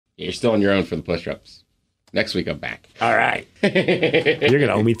You're still on your own for the push-ups. Next week, I'm back. All right. You're going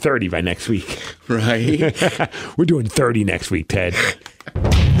to owe me 30 by next week. Right. We're doing 30 next week, Ted.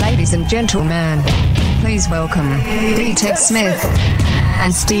 Ladies and gentlemen, please welcome D-Ted Smith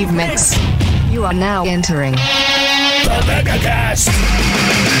and Steve Mix. You are now entering The MegaCast.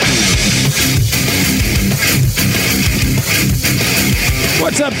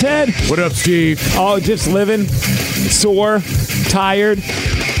 What's up, Ted? What up, Steve? Oh, just living, sore, tired.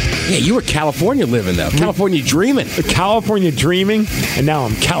 Yeah, you were California living, though. California dreaming. California dreaming, and now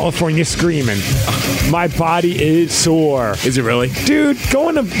I'm California screaming. My body is sore. Is it really? Dude,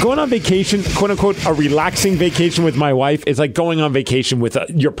 going on vacation, quote unquote, a relaxing vacation with my wife is like going on vacation with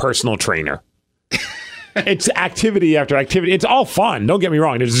your personal trainer. It's activity after activity. It's all fun. Don't get me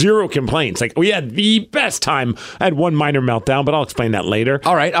wrong. There's zero complaints. Like, we had the best time. I had one minor meltdown, but I'll explain that later.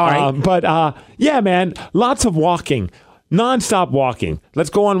 All right. Yeah, man, lots of walking. Non-stop walking. Let's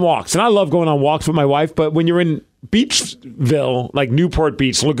go on walks. And I love going on walks with my wife, but when you're in Beachville, like Newport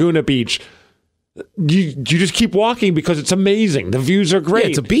Beach, Laguna Beach, you just keep walking because it's amazing. The views are great. Yeah,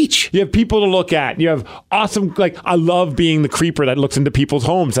 it's a beach. You have people to look at. You have awesome, like, I love being the creeper that looks into people's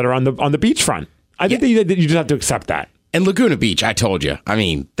homes that are on the beachfront. I think that you just have to accept that. And Laguna Beach, I told you. I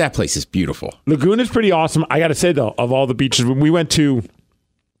mean, that place is beautiful. Laguna's pretty awesome. I got to say, though, of all the beaches, when we went to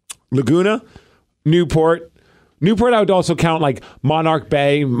Laguna, Newport, I would also count like Monarch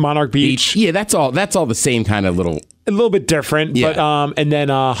Bay, Monarch Beach. Yeah, that's all the same kind of little... A little bit different, yeah. But and then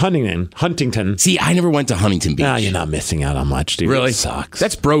Huntington. See, I never went to Huntington Beach. Nah, you're not missing out on much, dude. Really? It sucks.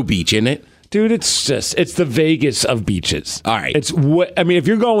 That's Bro Beach, isn't it? Dude, it's the Vegas of beaches. All right. I mean, if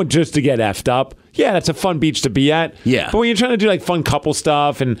you're going just to get effed up, yeah, that's a fun beach to be at. Yeah. But when you're trying to do like fun couple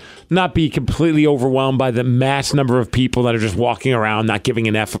stuff and not be completely overwhelmed by the mass number of people that are just walking around, not giving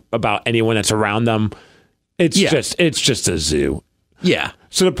an F about anyone that's around them, it's just a zoo. Yeah.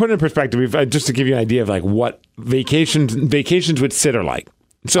 So to put it in perspective, just to give you an idea of like what vacations with Sid are like.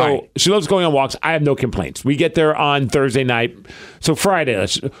 So right. She loves going on walks. I have no complaints. We get there on Thursday night. So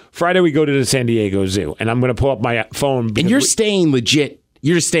Friday we go to the San Diego Zoo, and I'm going to pull up my phone. And you're staying legit.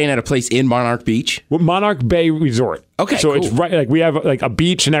 You're just staying at a place in Monarch Beach? Monarch Bay Resort. Okay, so cool. It's right, like we have like a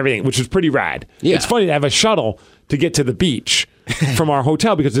beach and everything, which is pretty rad. Yeah. It's funny to have a shuttle to get to the beach from our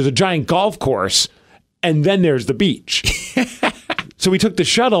hotel because there's a giant golf course, and then there's the beach. So we took the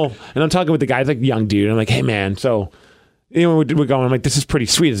shuttle, and I'm talking with the guy, like a young dude. I'm like, hey man, so we're going. I'm like, this is pretty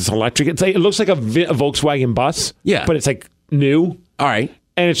sweet. It's electric. It's like, it looks like a Volkswagen bus. Yeah, but it's like new. All right,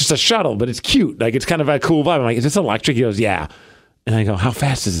 and it's just a shuttle, but it's cute. Like it's kind of a cool vibe. I'm like, is this electric? He goes, yeah. And I go, how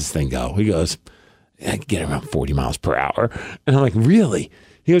fast does this thing go? He goes, I can get around 40 miles per hour. And I'm like, really?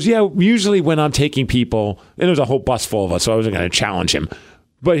 He goes, yeah, usually when I'm taking people, and there was a whole bus full of us, so I wasn't going to challenge him.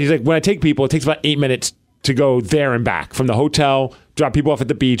 But he's like, when I take people, it takes about 8 minutes to go there and back from the hotel, drop people off at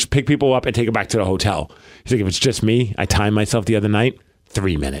the beach, pick people up, and take them back to the hotel. He's like, if it's just me, I timed myself the other night,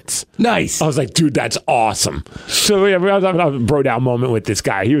 3 minutes. Nice. I was like, dude, that's awesome. So yeah, I was having a bro down moment with this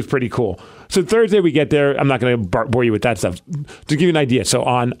guy. He was pretty cool. So Thursday we get there. I'm not going to bore you with that stuff. To give you an idea, so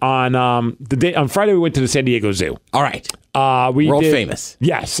on Friday we went to the San Diego Zoo. All right. World famous.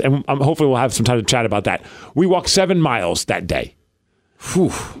 Yes, and hopefully we'll have some time to chat about that. We walked 7 miles that day.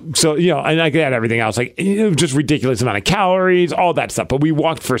 Whew. So, and I could add everything else, like just ridiculous amount of calories, all that stuff. But we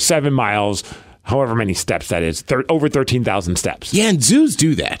walked for 7 miles, however many steps that is, over 13,000 steps. Yeah, and zoos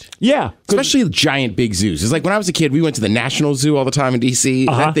do that. Yeah. Especially giant big zoos. It's like when I was a kid, we went to the National Zoo all the time in D.C.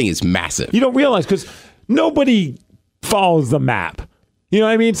 That thing is massive. You don't realize because nobody follows the map. You know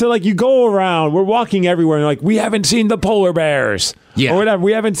what I mean? So like you go around, we're walking everywhere, and like, we haven't seen the polar bears. Yeah. Or whatever.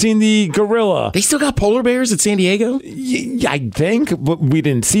 We haven't seen the gorilla. They still got polar bears at San Diego? Yeah, I think, but we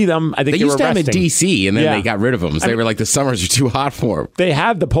didn't see them. I think they used were to have them resting. in D.C., and then they got rid of them. So they were like, the summers are too hot for them. They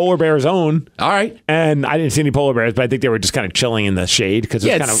have the polar bear zone. All right. And I didn't see any polar bears, but I think they were just kind of chilling in the shade.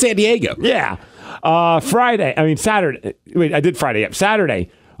 It's San Diego. Yeah. Saturday. Wait, I did Friday. Yep.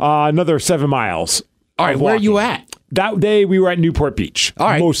 Saturday, another 7 miles. All right, where are you at? That day, we were at Newport Beach. All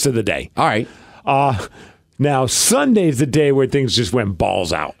right. Most of the day. All right. Now, Sunday's the day where things just went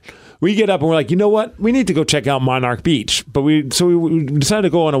balls out. We get up and we're like, you know what? We need to go check out Monarch Beach. But we decided to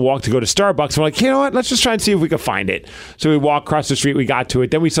go on a walk to go to Starbucks. We're like, you know what? Let's just try and see if we can find it. So we walked across the street. We got to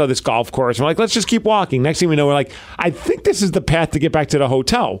it. Then we saw this golf course. We're like, let's just keep walking. Next thing we know, we're like, I think this is the path to get back to the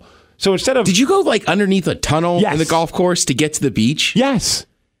hotel. So instead of... Did you go like underneath a tunnel in the golf course to get to the beach? Yes.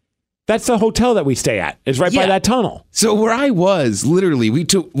 That's the hotel that we stay at. It's right by that tunnel. So where I was, literally,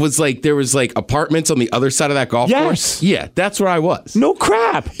 there was apartments on the other side of that golf course. Yeah, that's where I was. No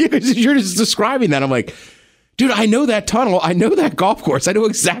crap. You're just describing that. I'm like, Dude, I know that tunnel. I know that golf course. I know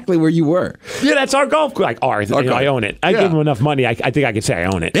exactly where you were. Yeah, that's our golf course. Like ours. I own it. I give him enough money. I think I could say I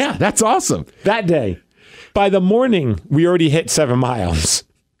own it. Yeah, that's awesome. That day, by the morning, we already hit 7 miles.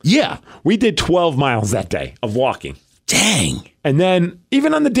 Yeah. We did 12 miles that day of walking. Dang. And then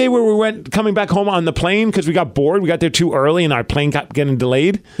even on the day where we went coming back home on the plane because we got bored, we got there too early and our plane kept getting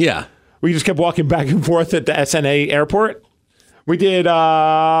delayed. Yeah. We just kept walking back and forth at the SNA airport. We did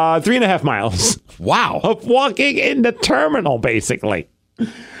 3.5 miles. Wow. Of walking in the terminal, basically.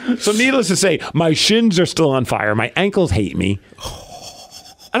 So needless to say, my shins are still on fire. My ankles hate me.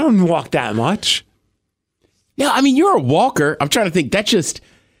 I don't walk that much. Yeah, I mean, you're a walker. I'm trying to think. That just...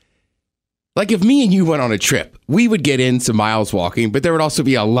 Like, if me and you went on a trip, we would get in some miles walking, but there would also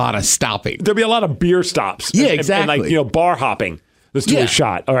be a lot of stopping. There'd be a lot of beer stops. Yeah, exactly. And like, bar hopping. Let's do a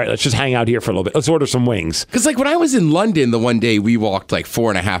shot. All right, let's just hang out here for a little bit. Let's order some wings. Because, like, when I was in London the one day, we walked, like,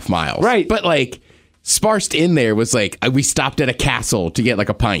 4.5 miles. Right. But, like, sparsed in there was, like, we stopped at a castle to get, like,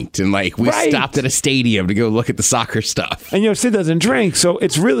 a pint. And, like, we stopped at a stadium to go look at the soccer stuff. And, Sid doesn't drink, so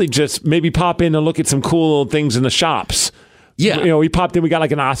it's really just maybe pop in and look at some cool things in the shops. Yeah. We popped in, we got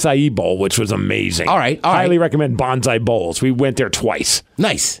like an acai bowl, which was amazing. All right. Highly recommend Bonsai Bowls. We went there twice.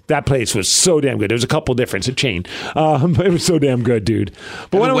 Nice. That place was so damn good. There was a couple different, a chain. But it was so damn good, dude.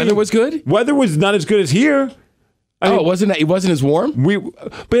 But the weather was good? Weather was not as good as here. It wasn't as warm?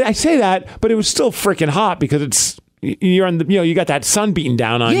 But I say that, but it was still freaking hot because you're on you got that sun beating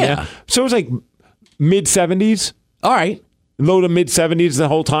down on you. So it was like mid 70s. All right. Low to mid 70s the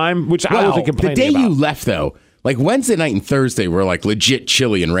whole time, which I wasn't complaining about. The day you left, though, like Wednesday night and Thursday were like legit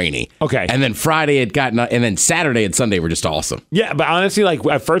chilly and rainy. Okay. And then Friday and then Saturday and Sunday were just awesome. Yeah, but honestly, like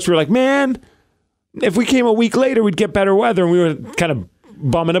at first we were like, man, if we came a week later, we'd get better weather. And we were kind of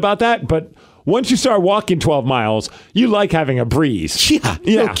bumming about that. But once you start walking 12 miles, you like having a breeze. Yeah,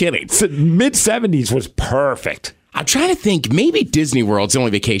 no kidding. So mid 70s was perfect. I'm trying to think, maybe Disney World's the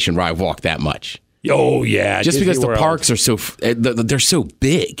only vacation where I've walked that much. Oh, yeah. Just Disney because World. the parks are they're so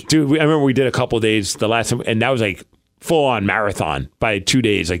big. Dude, I remember we did a couple days the last time, and that was like full on marathon. By 2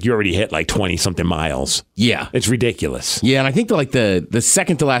 days, like you already hit like 20 something miles. Yeah. It's ridiculous. Yeah, and I think the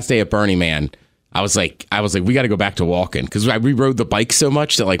second to last day at Burning Man, I was like, we got to go back to walking because we rode the bike so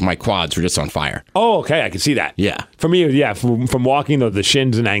much that like my quads were just on fire. Oh, okay. I can see that. Yeah. For me, from walking, though, the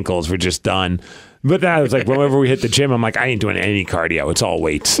shins and ankles were just done. But then I was like, whenever we hit the gym, I'm like, I ain't doing any cardio. It's all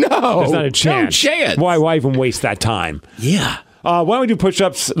weights. No. There's not a chance. No chance. Why even waste that time? Yeah. Why don't we do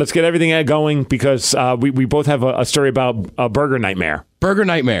push-ups? Let's get everything going because we both have a story about a burger nightmare. Burger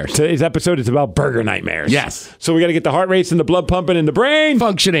nightmares. Today's episode is about burger nightmares. Yes. So we got to get the heart race and the blood pumping in the brain.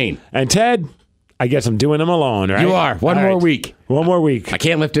 Functioning. And Ted, I guess I'm doing them alone, right? You are. One more week. One more week. I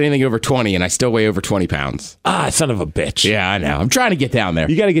can't lift anything over 20, and I still weigh over 20 pounds. Ah, son of a bitch. Yeah, I know. I'm trying to get down there.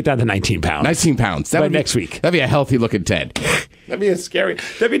 You got to get down to 19 pounds. 19 pounds. That would be next week. That'd be a healthy-looking Ted. That'd be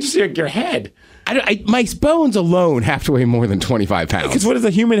that'd be just your head. My bones alone have to weigh more than 25 pounds. Because what is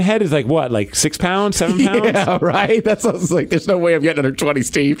a human head is like what? Like 6 pounds, 7 pounds? Yeah, right? That's what I was like, there's no way I'm getting under 20,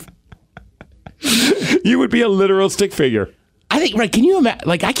 Steve. You would be a literal stick figure. I think, right, can you imagine,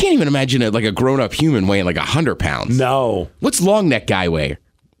 like, I can't even imagine a grown-up human weighing like 100 pounds. No. What's long neck guy weigh?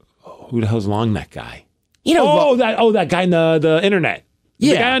 Who the hell's long neck guy? You know, that guy in the internet.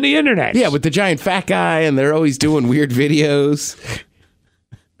 Yeah. The guy on the internet. Yeah, with the giant fat guy, and they're always doing weird videos.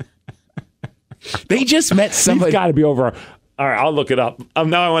 They just met somebody. He's got to be over. All right, I'll look it up.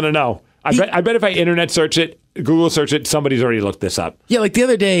 Now I want to know. I bet if I internet search it, Google search it, somebody's already looked this up. Yeah, like the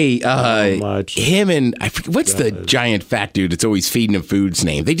other day, him and I forget, what's the giant fat dude that's always feeding him food's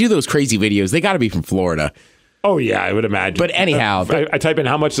name? They do those crazy videos. They got to be from Florida. Oh yeah, I would imagine. But anyhow, I type in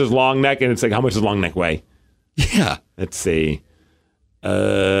how much does long neck, and it's like how much does long neck weigh? Yeah. Let's see.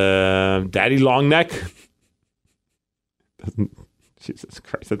 Daddy long neck. Jesus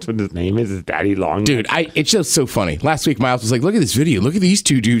Christ, that's what his name is Daddy Long. Dude, it's just so funny. Last week, Miles was like, look at this video. Look at these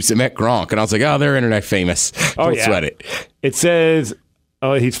two dudes that met Gronk. And I was like, oh, they're internet famous. Don't sweat it. It says,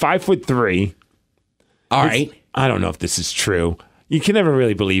 he's 5'3". All right. I don't know if this is true. You can never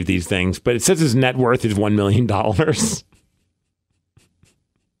really believe these things, but it says his net worth is $1 million. That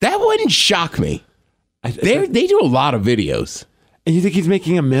wouldn't shock me. They do a lot of videos. And you think he's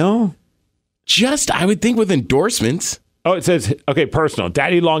making $1 million? I would think with endorsements. Oh, it says, okay, personal.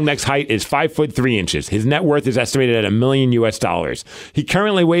 Daddy Longneck's height is 5'3" inches. His net worth is estimated at $1 million US. He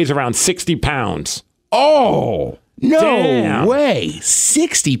currently weighs around 60 pounds. Oh, no Damn. way.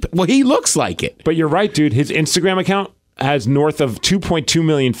 60. Well, he looks like it. But you're right, dude. His Instagram account has north of 2.2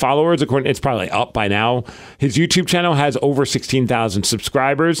 million followers. It's probably up by now. His YouTube channel has over 16,000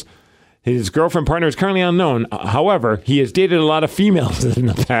 subscribers. His girlfriend partner is currently unknown. However, he has dated a lot of females in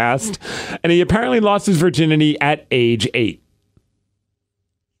the past, and he apparently lost his virginity at age 8.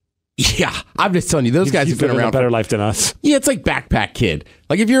 Yeah, I'm just telling you, those guys have been around a better life than us. Yeah, it's like Backpack Kid.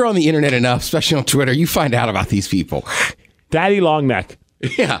 Like, if you're on the internet enough, especially on Twitter, you find out about these people. Daddy long neck.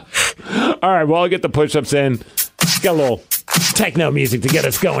 Yeah. All right, well, I'll get the push-ups in. Got a little techno music to get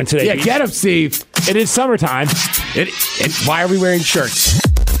us going today. Yeah, get him, Steve. It is summertime. And why are we wearing shirts?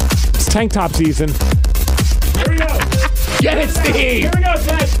 It's tank top season. Here we go. Get it, Steve. Here we go,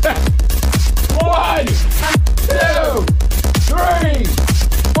 Ted. 1, 2, 3,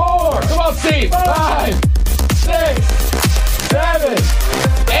 4. Come on, Steve. 5, 6, 7,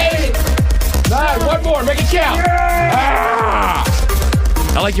 8, 9. One more. Make it count. Yeah!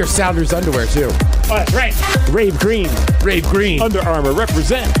 Ah! I like your Sounders underwear, too. Oh, that's right. Rave green. Rave green. Under Armour,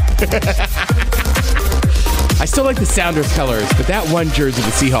 represent. I still like the Sounders colors, but that one jersey the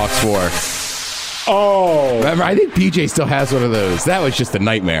Seahawks wore. Oh. Remember, I think PJ still has one of those. That was just a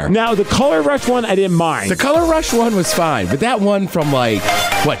nightmare. Now, the Color Rush one, I didn't mind. The Color Rush one was fine, but that one from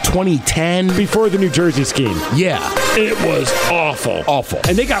 2010? Before the New Jersey scheme. Yeah. It was awful. Awful.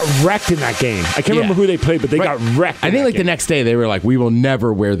 And they got wrecked in that game. I can't remember who they played, but they got wrecked. I think the next day they were like, we will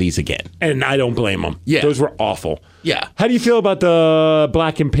never wear these again. And I don't blame them. Yeah. Those were awful. Yeah. How do you feel about the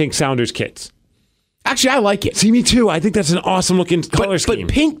black and pink Sounders kits? Actually, I like it. See, me too. I think that's an awesome looking color scheme.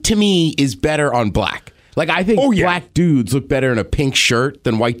 But pink to me is better on black. Like, I think black dudes look better in a pink shirt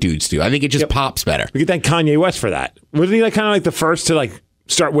than white dudes do. I think it just pops better. We could thank Kanye West for that. Wasn't he kind of like the first to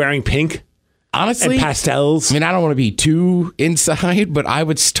start wearing pink? Honestly, and pastels. I mean, I don't want to be too inside, but I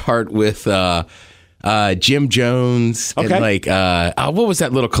would start with Jim Jones and what was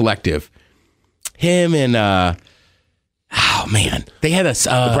that little collective? Him and they had us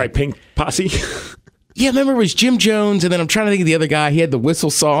the bright pink posse. Yeah, remember it was Jim Jones, and then I'm trying to think of the other guy. He had the whistle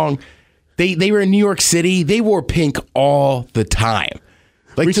song. They were in New York City. They wore pink all the time.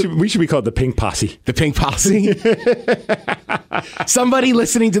 Like we should be called the Pink Posse. The Pink Posse? Somebody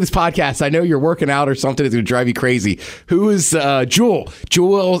listening to this podcast, I know you're working out or something that's going to drive you crazy. Who is Jewel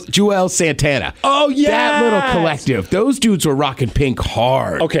Santana? Oh, yeah. That little collective. Those dudes were rocking pink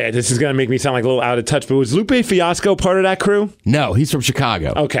hard. Okay, this is going to make me sound like a little out of touch, but was Lupe Fiasco part of that crew? No, he's from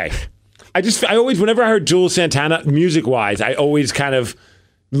Chicago. Okay. I always, whenever I heard Jewel Santana, music-wise, I always kind of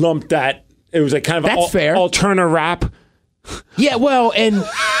lumped that. It was like kind of That's fair. Alterna rap. Yeah, well, and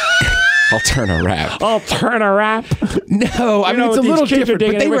Alterna rap. Alterna rap. No, I mean, it's a little different,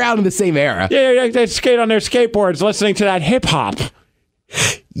 but they were out in the same era. Yeah, they skate on their skateboards listening to that hip-hop.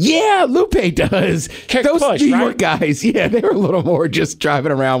 Yeah, Lupe does. Those New York guys, yeah, they were a little more just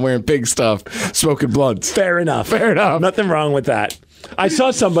driving around wearing pig stuff, smoking blunts. Fair enough. Nothing wrong with that. I saw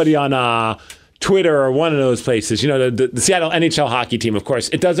somebody on Twitter or one of those places, the Seattle NHL hockey team, of course.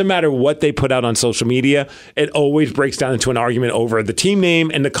 It doesn't matter what they put out on social media. It always breaks down into an argument over the team name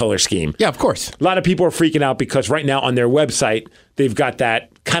and the color scheme. Yeah, of course. A lot of people are freaking out because right now on their website, they've got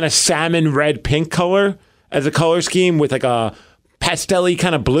that kind of salmon red pink color as a color scheme with like a pastel-y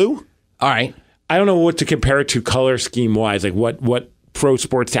kind of blue. All right. I don't know what to compare it to color scheme wise, like what pro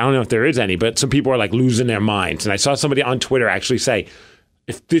sports, I don't know if there is any, but some people are like losing their minds. And I saw somebody on Twitter actually say,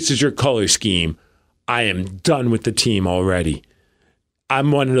 if this is your color scheme, I am done with the team already.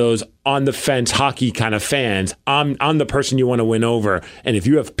 I'm one of those on the fence hockey kind of fans. I'm the person you want to win over. And if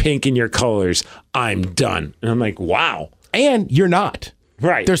you have pink in your colors, I'm done. And I'm like, wow. And you're not.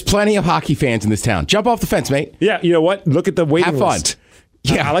 Right. There's plenty of hockey fans in this town. Jump off the fence, mate. Yeah, you know what? Look at the waiting Have fun. list.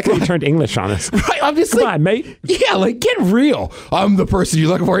 Yeah, I like how you turned English on us. Right, I'm just Come on, mate. Yeah, get real. I'm the person you're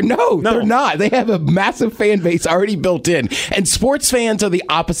looking for. No, they're not. They have a massive fan base already built in. And sports fans are the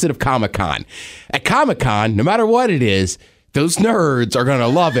opposite of Comic-Con. At Comic-Con, no matter what it is, those nerds are going to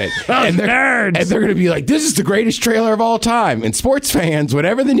love it. Nerds! And they're going to be like, this is the greatest trailer of all time. And sports fans,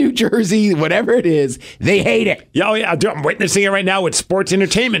 whatever the New Jersey, whatever it is, they hate it. Yeah, I'm witnessing it right now with sports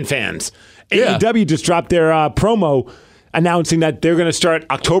entertainment fans. Yeah. AEW just dropped their promo announcing that they're going to start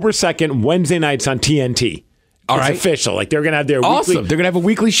October 2nd, Wednesday nights on TNT. It's official. They're going to have their awesome. weekly... They're going to have a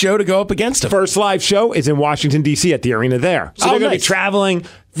weekly show to go up against them. First live show is in Washington, D.C. at the arena there. So they're going to be traveling.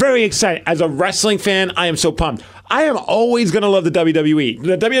 Very excited. As a wrestling fan, I am so pumped. I am always going to love the WWE.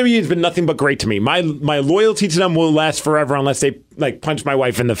 The WWE has been nothing but great to me. My loyalty to them will last forever unless they punch my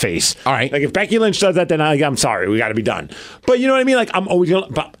wife in the face. All right. If Becky Lynch does that, then I'm sorry. We got to be done. But you know what I mean? I'm always going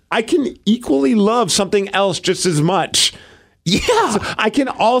to... But I can equally love something else just as much. Yeah. So I can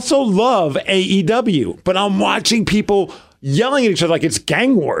also love AEW, but I'm watching people yelling at each other like it's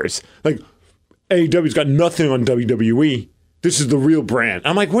gang wars. Like, AEW's got nothing on WWE. This is the real brand.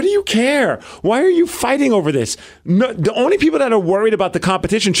 I'm like, what do you care? Why are you fighting over this? No, the only people that are worried about the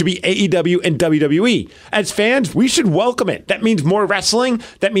competition should be AEW and WWE. As fans, we should welcome it. That means more wrestling.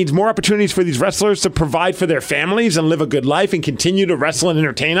 That means more opportunities for these wrestlers to provide for their families and live a good life and continue to wrestle and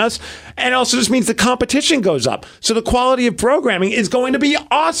entertain us. And it also just means the competition goes up. So the quality of programming is going to be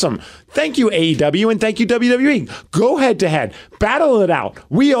awesome. Thank you, AEW, and thank you, WWE. Go head to head. Battle it out.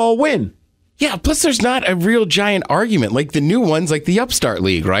 We all win. Yeah, plus there's not a real giant argument like the new ones, like the Upstart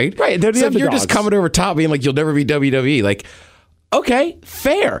League, right? Right, they're the so if you're underdogs. just coming over top being like, you'll never be WWE, like, okay,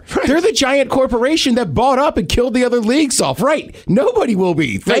 fair. Right. They're the giant corporation that bought up and killed the other leagues off. Right. Nobody will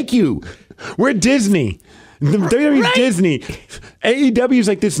be. Thank you. We're Disney. WWE's right. Disney. AEW is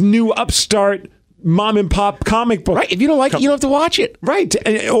like this new upstart mom and pop comic book. Right. If you don't like it, you don't have to watch it. Right.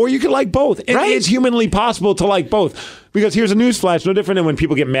 Or you can like both. It is humanly possible to like both. Because here's a newsflash, no different than when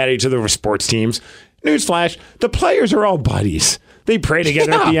people get mad at each other for sports teams. Newsflash, the players are all buddies. They pray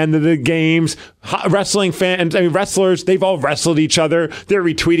together at the end of the games. Wrestling fans, wrestlers, they've all wrestled each other. They're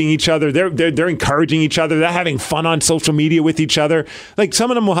retweeting each other. They're encouraging each other. They're having fun on social media with each other. Like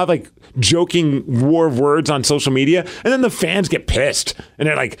some of them will have like joking war of words on social media, and then the fans get pissed and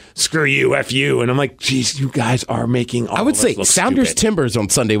they're like, "Screw you, F you," and I'm like, "Geez, you guys are making." All I would of say us look Sounders stupid. Timbers on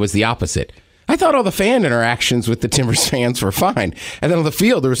Sunday was the opposite. I thought all the fan interactions with the Timbers fans were fine. And then on the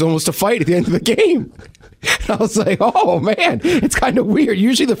field, there was almost a fight at the end of the game. And I was like, oh, man, it's kind of weird.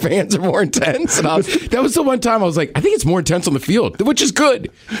 Usually the fans are more intense. And that was the one time I was like, I think it's more intense on the field, which is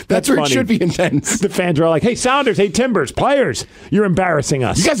good. That's where funny. It should be intense. The fans are all like, hey, Sounders, hey, Timbers, players, you're embarrassing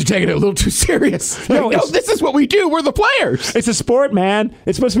us. You guys are taking it a little too serious. No, this is what we do. We're the players. It's a sport, man.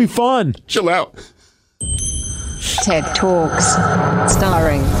 It's supposed to be fun. Chill out. TED Talks,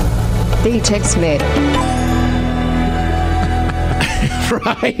 starring D-Tech Smith.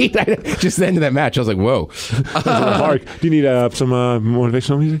 Right? Just the end of that match, I was like, whoa. Hard. Do you need some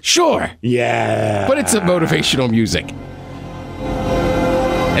motivational music? Sure. Yeah. But it's a motivational music.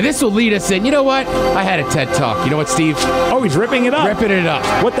 And this will lead us in. You know what? I had a TED Talk. You know what, Steve? Oh, he's ripping it up. Ripping it up.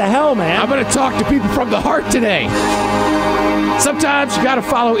 What the hell, man? I'm going to talk to people from the heart today. Sometimes you got to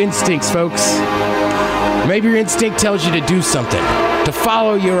follow instincts, folks. Maybe your instinct tells you to do something, to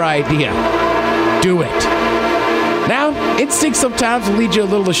follow your idea. Do it. Now, instinct sometimes will lead you a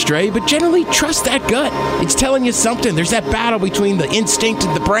little astray, but generally trust that gut. It's telling you something. There's that battle between the instinct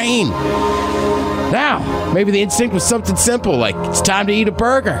and the brain. Now, maybe the instinct was something simple, like it's time to eat a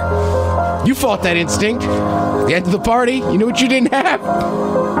burger. You fought that instinct. At the end of the party, you knew what you didn't have?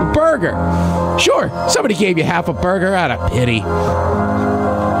 A burger. Sure, somebody gave you half a burger out of pity.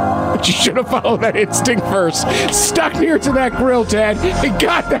 But you should have followed that instinct first. Stuck near to that grill, Ted, and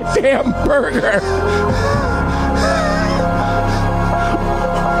got that damn burger.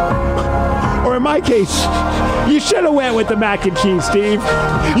 Or in my case, you should have went with the mac and cheese, Steve.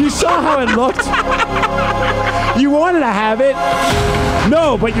 You saw how it looked. You wanted to have it.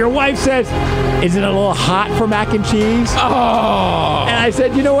 No, but your wife says, is it a little hot for mac and cheese? Oh. And I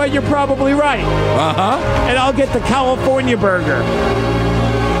said, you know what? You're probably right. Uh-huh. And I'll get the California burger.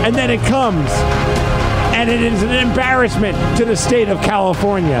 And then it comes. And it is an embarrassment to the state of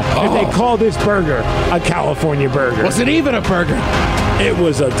California if they call this burger a California burger. Was it even a burger? It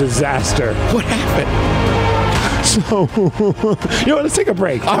was a disaster. What happened? So, you know what? Let's take a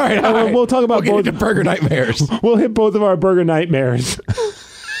break. All right. We'll talk about both the burger nightmares. We'll hit both of our burger nightmares.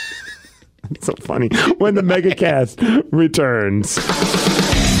 It's so funny when the MegaCast returns.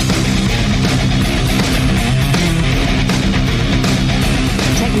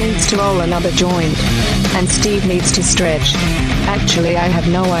 Tech needs to roll another joint. And Steve needs to stretch. Actually, I have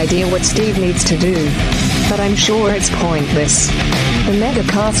no idea what Steve needs to do. But I'm sure it's pointless. The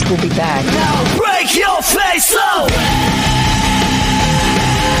MegaCast will be back. Now break your face slow!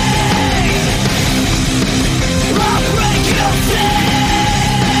 I'll break your face!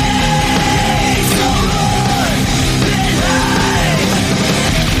 So run behind!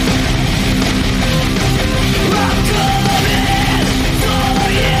 I'm coming for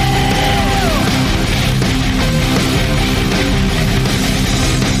you!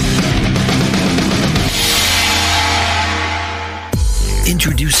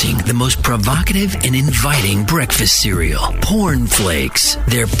 Introducing the most provocative and inviting breakfast cereal, Porn Flakes.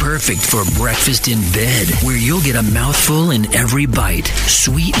 They're perfect for breakfast in bed, where you'll get a mouthful in every bite.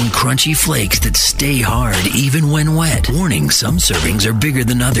 Sweet and crunchy flakes that stay hard even when wet. Warning, some servings are bigger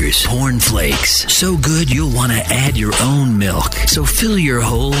than others. Porn Flakes. So good you'll want to add your own milk. So fill your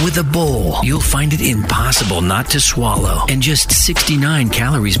hole with a bowl. You'll find it impossible not to swallow. And just 69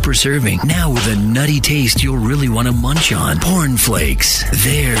 calories per serving. Now with a nutty taste you'll really want to munch on. Porn Flakes. cornflakes.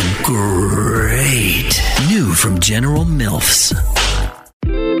 They're great. New from General Mills.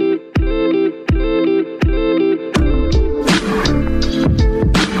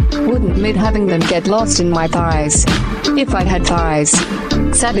 Wouldn't admit having them get lost in my thighs. If I had thighs.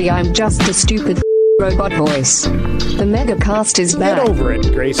 Sadly, I'm just a stupid robot voice. The MegaCast is back. Get over it,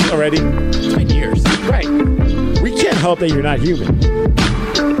 Grace, already. 10 years. Right. We can't help that you're not human.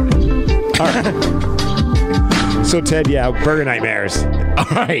 All right. So, Ted, burger nightmares. All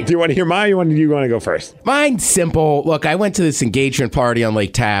right. Do you want to hear mine or do you want to go first? Mine's simple. Look, I went to this engagement party on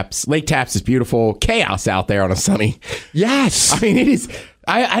Lake Tapps. Lake Tapps is beautiful. Chaos out there on a sunny. Yes. I mean, it is.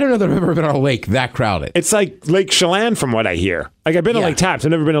 I don't know that I've ever been on a lake that crowded. It's like Lake Chelan from what I hear. Like, I've been to Lake Tapps.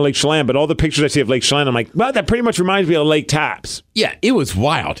 I've never been to Lake Chelan, but all the pictures I see of Lake Chelan, I'm like, well, that pretty much reminds me of Lake Tapps. Yeah, it was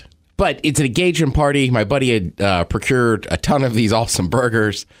wild. But it's an engagement party. My buddy had procured a ton of these awesome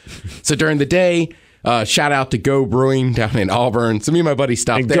burgers. So during the day, shout out to Go Brewing down in Auburn. So me and my buddy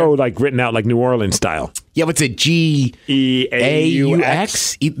stopped there. Go, like, written out like New Orleans style. Yeah, what's it? G-E-A-U-X?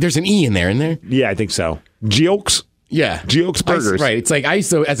 There's an E in there, Yeah, I think so. Geox? Yeah. Geox Burgers. Right. It's like, I used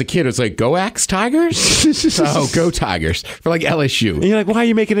to, as a kid, it was like, Go Axe Tigers? Oh, Go Tigers. For like LSU. And you're like, why are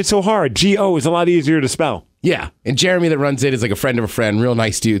you making it so hard? G-O is a lot easier to spell. Yeah. And Jeremy that runs it is like a friend of a friend, real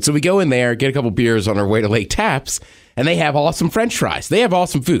nice dude. So we go in there, get a couple beers on our way to Lake Tapps, and they have awesome French fries. They have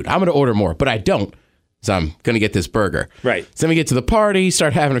awesome food. I'm going to order more, but I don't. So I'm going to get this burger. Right. So then we get to the party,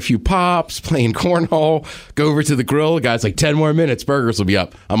 start having a few pops, playing cornhole, go over to the grill. The guy's like, 10 more minutes, burgers will be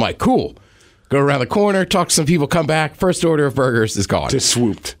up. I'm like, cool. Go around the corner, talk to some people, come back. First order of burgers is gone. Just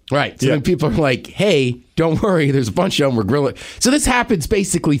swooped. Right. So then people are like, hey, don't worry. There's a bunch of them. We're grilling. So this happens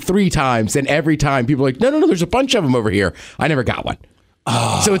basically 3 times. And every time people are like, no, there's a bunch of them over here. I never got one.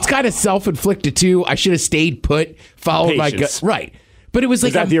 Oh. So it's kind of self-inflicted too. I should have stayed put, followed my gut. Right. But it was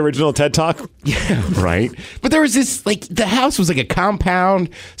like... Is that the original TED Talk? Yeah, right. But there was this, like, the house was like a compound.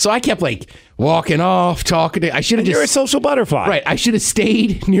 So I kept like walking off, talking to... I should have just... You're a social butterfly. Right. I should have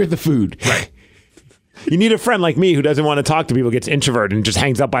stayed near the food. Right. You need a friend like me who doesn't want to talk to people, gets introverted, and just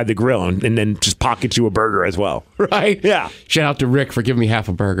hangs up by the grill and then just pockets you a burger as well. Right? Yeah. Shout out to Rick for giving me half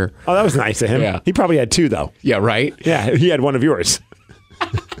a burger. Oh, that was nice of him. Yeah. He probably had 2, though. Yeah, right? Yeah, he had one of yours.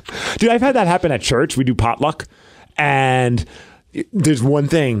 Dude, I've had that happen at church. We do potluck, and there's one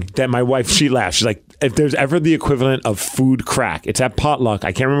thing that my wife, she laughs. She's like, if there's ever the equivalent of food crack, it's at potluck.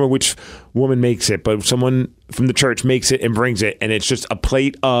 I can't remember which woman makes it, but someone from the church makes it and brings it, and it's just a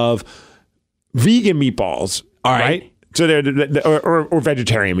plate of vegan meatballs. All right. So they're or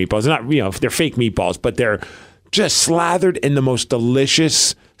vegetarian meatballs. They're not, they're fake meatballs, but they're just slathered in the most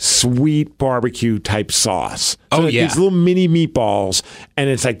delicious sweet barbecue type sauce. So these little mini meatballs, and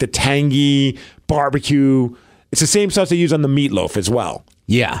it's like the tangy barbecue. It's the same sauce they use on the meatloaf as well.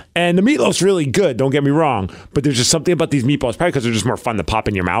 Yeah. And the meatloaf's really good, don't get me wrong, but there's just something about these meatballs, probably because they're just more fun to pop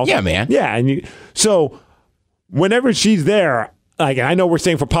in your mouth. Yeah, man. Yeah, and so whenever she's there, like, and I know we're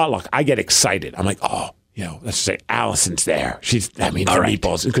staying for potluck, I get excited. I'm like, oh, let's say Allison's there.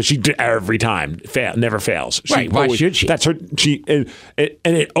 Meatballs, because she every time never fails. Right? Why should she? That's her. And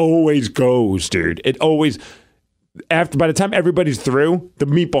it always goes, dude. It always. By the time everybody's through, the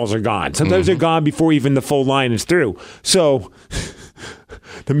meatballs are gone. Sometimes they're gone before even the full line is through. So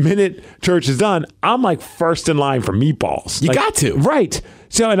the minute church is done, I'm like first in line for meatballs. You got to. Right.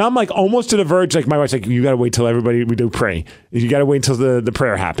 So, and I'm like almost to the verge, like my wife's like, you got to wait till we do pray. You got to wait until the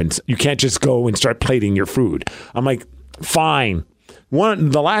prayer happens. You can't just go and start plating your food. I'm like, fine.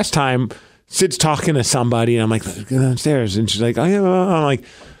 The last time, Sid's talking to somebody, and I'm like, go downstairs. And she's like, oh, yeah. I'm like,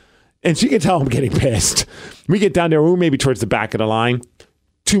 and she can tell I'm getting pissed. We get down there, we're maybe towards the back of the line.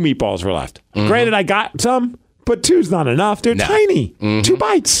 2 meatballs were left. Mm-hmm. Granted, I got some, but 2's not enough. They're tiny. Mm-hmm. 2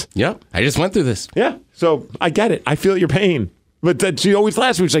 bites. Yep. I just went through this. Yeah. So I get it. I feel your pain. But she always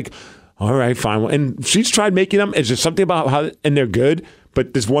laughs. She's like, all right, fine. And she's tried making them. It's just something about how, and they're good.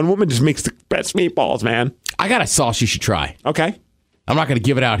 But this one woman just makes the best meatballs, man. I got a sauce you should try. Okay. I'm not going to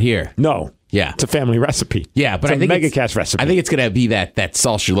give it out here. No. Yeah. It's a family recipe. Yeah, but it's a MegaCast recipe. I think it's going to be that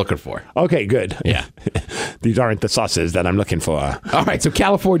sauce you're looking for. Okay, good. Yeah. These aren't the sauces that I'm looking for. All right, so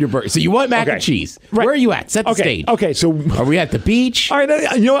California burger. So you want mac and cheese. Right. Where are you at? Set the stage. Okay, so... Are we at the beach? All right,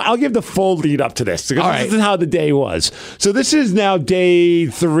 I'll give the full lead up to this, because this is how the day was. So this is now day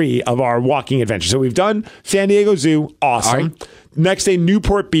 3 of our walking adventure. So we've done San Diego Zoo. Awesome. All right. Next day,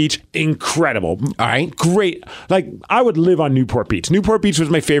 Newport Beach. Incredible. All right. Great. Like, I would live on Newport Beach. Newport Beach was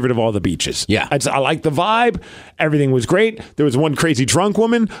my favorite of all the beaches. Yeah. I like the vibe. Everything was great. There was one crazy drunk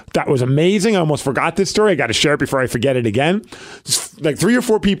woman. That was amazing. I almost forgot this story. I got to share it before I forget it again. Like 3 or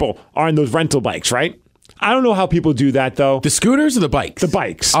 4 people are on those rental bikes, right? I don't know how people do that, though. The scooters or the bikes? The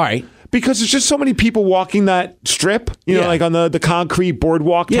bikes. All right. Because there's just so many people walking that strip, like on the concrete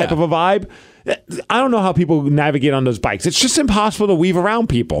boardwalk type of a vibe. I don't know how people navigate on those bikes. It's just impossible to weave around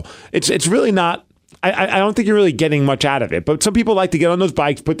people. It's really not. I don't think you're really getting much out of it. But some people like to get on those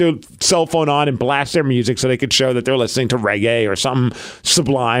bikes, put their cell phone on, and blast their music so they could show that they're listening to reggae or something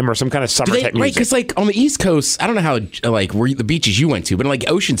sublime or some kind of summer type music. Right, because like on the East Coast, I don't know how like where the beaches you went to, but in like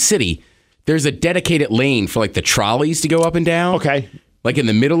Ocean City, there's a dedicated lane for like the trolleys to go up and down. Okay. Like in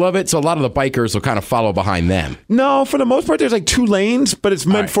the middle of it, so a lot of the bikers will kind of follow behind them. No, for the most part, there's like 2 lanes, but it's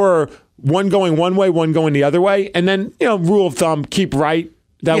meant for one going one way, one going the other way, and then rule of thumb, keep right.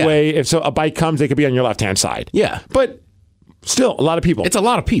 That way, if a bike comes, they could be on your left-hand side. Yeah. But still, a lot of people. It's a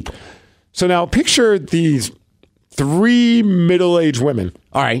lot of people. So now picture these 3 middle-aged women.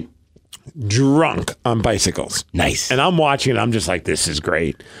 All right. Drunk on bicycles. Nice. And I'm watching it. I'm just like, this is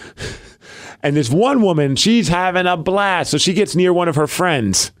great. And this one woman, she's having a blast. So she gets near one of her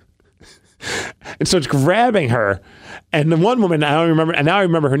friends and starts grabbing her. And the one woman, I don't remember, and now I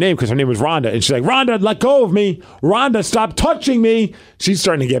remember her name because her name was Rhonda. And she's like, Rhonda, let go of me. Rhonda, stop touching me. She's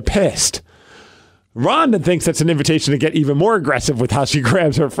starting to get pissed. Rhonda thinks that's an invitation to get even more aggressive with how she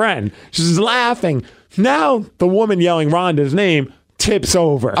grabs her friend. She's laughing. Now the woman yelling Rhonda's name tips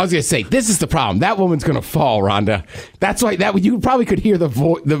over. I was going to say, this is the problem. That woman's going to fall, Rhonda. That's why you probably could hear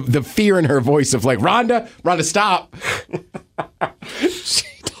the fear in her voice of like, Rhonda, stop. She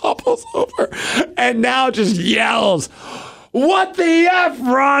topples over and now just yells, what the F,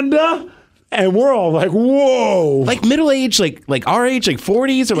 Rhonda? And we're all like, whoa. Like middle age, like our age, like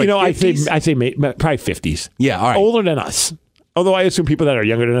 40s or like 50s? I say probably 50s. Yeah, all right. Older than us. Although I assume people that are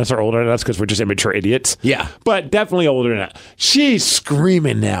younger than us are older than us because we're just immature idiots. Yeah. But definitely older than us. She's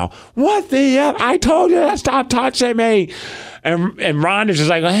screaming now, what the F? I told you to stop touching me. And Rhonda's just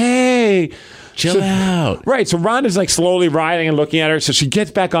like, hey. Chill out. Right. So Rhonda's like slowly riding and looking at her. So she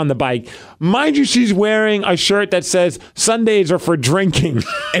gets back on the bike. Mind you, she's wearing a shirt that says Sundays are for drinking.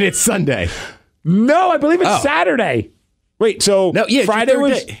 And it's Sunday. No, I believe it's Saturday. Wait, so Friday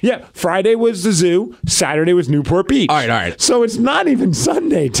was the zoo. Saturday was Newport Beach. All right. So it's not even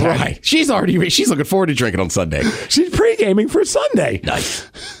Sunday today. Right. She's looking forward to drinking on Sunday. She's pre-gaming for Sunday. Nice.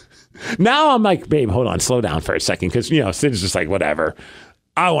 Now I'm like, babe, hold on, slow down for a second, because Sid's just like, whatever.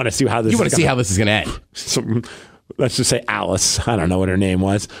 I want to see how this. You want to see how this is going to end. So let's just say Alice, I don't know what her name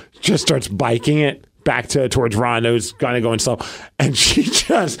was, just starts biking it back towards Rhonda, who's kind of going slow, and she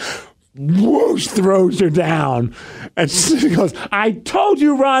just whoosh throws her down, and she goes, "I told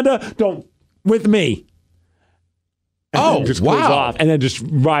you, Rhonda, don't with me." And just goes off, and then just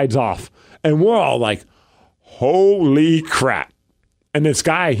rides off, and we're all like, "Holy crap!" And this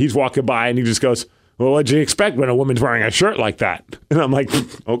guy, he's walking by, and he just goes, well, what'd you expect when a woman's wearing a shirt like that? And I'm like,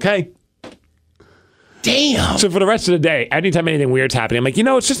 okay. Damn. So for the rest of the day, anytime anything weird's happening, I'm like,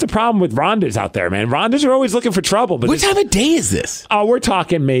 it's just a problem with Rhondas out there, man. Rhondas are always looking for trouble. But what time of day is this? Oh, we're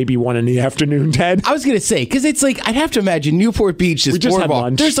talking maybe 1 in the afternoon, Ted. I was going to say, because it's like, I'd have to imagine Newport Beach, this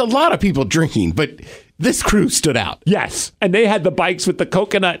boardwalk. There's a lot of people drinking, but this crew stood out. Yes. And they had the bikes with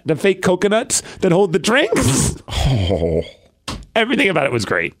the fake coconuts that hold the drinks. Oh. Everything about it was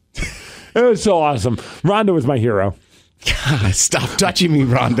great. It was so awesome. Rhonda was my hero. God, stop touching me,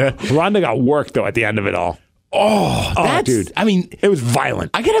 Rhonda. Rhonda got worked, though, at the end of it all. Oh, dude. I mean, it was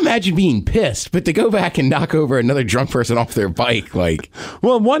violent. I can imagine being pissed, but to go back and knock over another drunk person off their bike, like...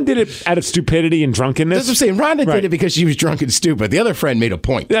 Well, one did it out of stupidity and drunkenness. That's what I'm saying. Rhonda did it because she was drunk and stupid. The other friend made a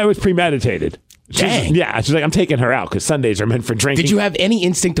point. That was premeditated. Dang. She's like, I'm taking her out because Sundays are meant for drinking. Did you have any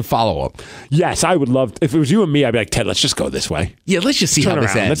instinct to follow up? Yes, I would love. If it was you and me, I'd be like, Ted, let's just go this way. Yeah, let's just see how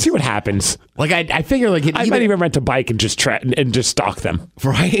this ends. Let's see what happens. Like I figure, like I might even rent a bike and just stalk them,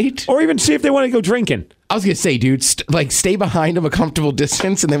 right? Or even see if they want to go drinking. I was gonna say, dude, stay behind them a comfortable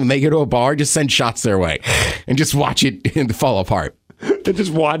distance, and then when they go to a bar, just send shots their way, and just watch it fall apart. And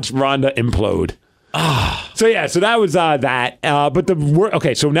just watch Rhonda implode. So that was that.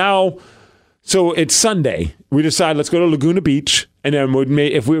 But so now. So it's Sunday. We decide let's go to Laguna Beach, and then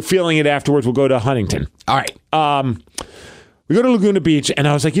if we're feeling it afterwards, we'll go to Huntington. All right. We go to Laguna Beach, and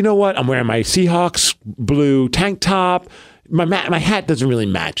I was like, you know what? I'm wearing my Seahawks blue tank top. My hat doesn't really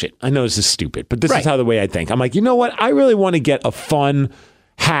match it. I know this is stupid, but this is how the way I think. I'm like, you know what? I really want to get a fun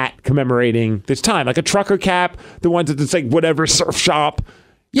hat commemorating this time, like a trucker cap, the ones that's like whatever surf shop,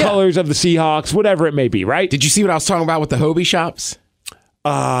 colors of the Seahawks, whatever it may be. Right? Did you see what I was talking about with the Hobie shops?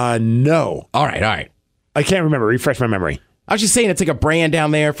 No. All right. I can't remember. Refresh my memory. I was just saying it's like a brand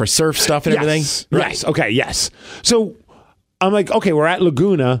down there for surf stuff and everything. Right. Yes. Okay. Yes. So I'm like, okay, we're at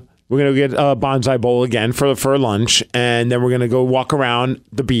Laguna. We're going to get a bonsai bowl again for lunch, and then we're going to go walk around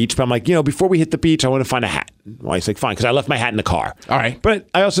the beach. But I'm like, before we hit the beach, I want to find a hat. Well, he's like, fine, because I left my hat in the car. All right. But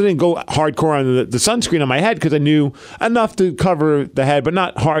I also didn't go hardcore on the sunscreen on my head because I knew enough to cover the head, but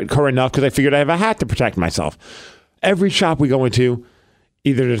not hardcore enough because I figured I have a hat to protect myself. Every shop we go into,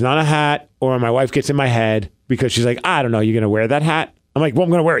 either there's not a hat or my wife gets in my head because she's like, I don't know, you're going to wear that hat? I'm like, well, I'm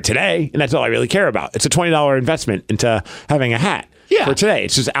going to wear it today, and that's all I really care about. It's a $20 investment into having a hat. Yeah. For today.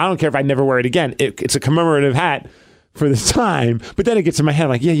 It's just, I don't care if I never wear it again. It's a commemorative hat for this time. But then it gets in my head. I'm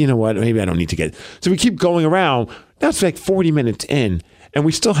like, yeah, you know what? Maybe I don't need to get it. So we keep going around. Now it's like 40 minutes in, and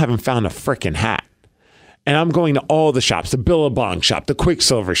we still haven't found a freaking hat. And I'm going to all the shops, the Billabong shop, the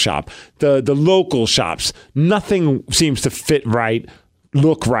Quicksilver shop, the local shops. Nothing seems to fit right,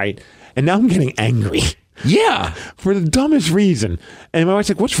 look right. And now I'm getting angry. Yeah. For the dumbest reason. And my wife's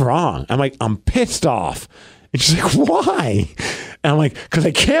like, what's wrong? I'm like, I'm pissed off. And she's like, why? And I'm like, because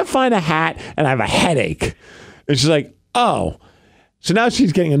I can't find a hat and I have a headache. And she's like, oh. So now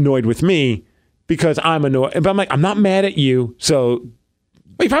she's getting annoyed with me because I'm annoyed. But I'm like, I'm not mad at you. So.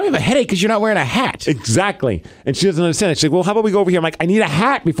 Well, you probably have a headache because you're not wearing a hat. Exactly. And she doesn't understand it. She's like, well, how about we go over here? I'm like, I need a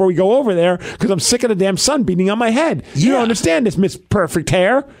hat before we go over there because I'm sick of the damn sun beating on my head. Yeah. You don't understand this, Miss Perfect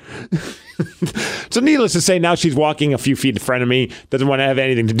Hair. So needless to say, now she's walking a few feet in front of me, doesn't want to have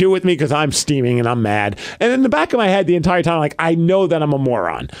anything to do with me because I'm steaming and I'm mad. And in the back of my head the entire time, like, I know that I'm a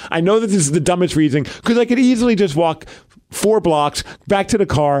moron. I know that this is the dumbest reason because I could easily just walk 4 blocks back to the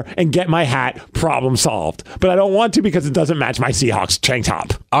car and get my hat, problem solved. But I don't want to because it doesn't match my Seahawks tank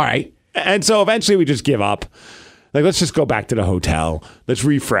top. All right. And so eventually we just give up. Like, let's just go back to the hotel. Let's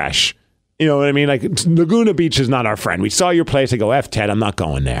refresh. You know what I mean? Like, Laguna Beach is not our friend. We saw your place. I go, F Ted, I'm not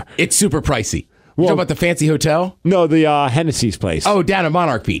going there. It's super pricey. You talking about the fancy hotel? No, the Hennessy's place. Oh, down at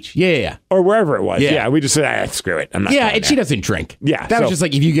Monarch Beach. Yeah. Or wherever it was. Yeah. Yeah, we just said, screw it. I'm not going and there. she doesn't drink. Yeah. That was just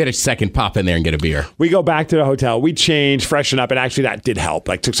like, if you get a second, pop in there and get a beer. We go back to the hotel. We change, freshen up, and actually that did help.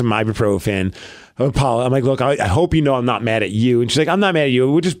 Like, took some ibuprofen. I'm like, look, I hope you know I'm not mad at you. And she's like, I'm not mad at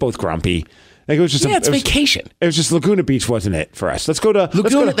you. We're just both grumpy. Like, it was just it's vacation. It was just Laguna Beach wasn't it for us. Let's go to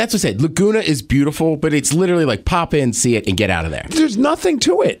Laguna. That's what I said. Laguna is beautiful, but it's literally like pop in, see it, and get out of there. There's nothing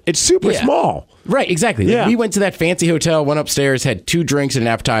to it. It's super small. Right, exactly. Yeah. We went to that fancy hotel, went upstairs, had 2 drinks and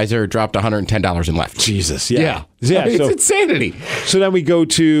an appetizer, dropped $110 and left. Jesus, yeah. I mean, it's insanity. So then we go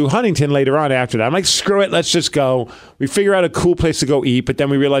to Huntington later on after that. I'm like, screw it, let's just go. We figure out a cool place to go eat, but then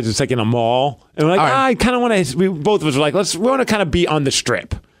we realize it's like in a mall. And we're like, I kind of want to, both of us are like, we want to kind of be on the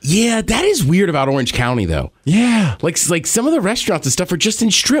strip. Yeah, that is weird about Orange County, though. Yeah. Like some of the restaurants and stuff are just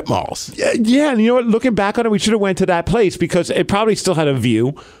in strip malls. Yeah, and you know what? Looking back on it, we should have went to that place because it probably still had a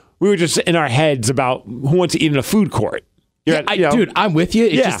view. We were just in our heads about who wants to eat in a food court. Dude, I'm with you.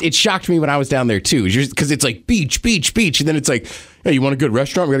 It shocked me when I was down there, too. Because it's like beach, beach, beach. And then it's like, hey, you want a good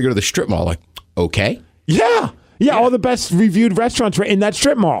restaurant? We got to go to the strip mall. Like, okay. Yeah, all the best reviewed restaurants were in that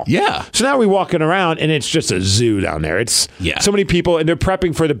strip mall. Yeah. So now we're walking around, and it's just a zoo down there. It's so many people, and they're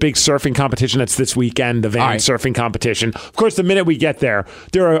prepping for the big surfing competition that's this weekend, the Vans surfing competition. Of course, the minute we get there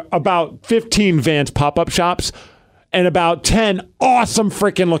are about 15 Vans pop-up shops and about 10 awesome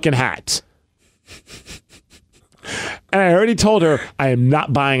freaking looking hats. And I already told her I am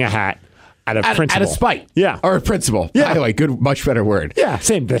not buying a hat. Out of principle. Out of spite. Yeah. Or a principle. Yeah. By the way, much better word. Yeah,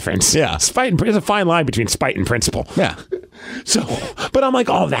 same difference. Yeah. Spite there's a fine line between spite and principle. Yeah. So, but I'm like,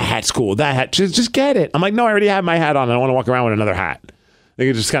 oh, that hat's cool. That hat, just get it. I'm like, no, I already have my hat on. I don't want to walk around with another hat. Like,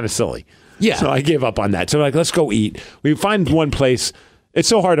 it's just kind of silly. Yeah. So I gave up on that. So like, let's go eat. We find one place. It's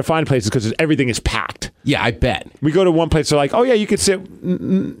so hard to find places because everything is packed. Yeah, I bet. We go to one place, they're like, oh, yeah, you could sit,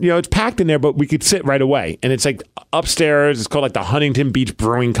 it's packed in there, but we could sit right away. And it's like upstairs. It's called like the Huntington Beach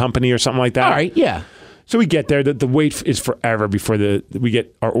Brewing Company or something like that. All right, yeah. So we get there. The wait is forever before we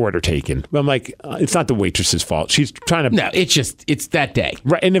get our order taken. But I'm like, it's not the waitress's fault. She's trying to... No, it's that day.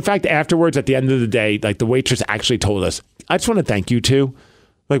 Right. And in fact, afterwards, at the end of the day, like the waitress actually told us, I just want to thank you two.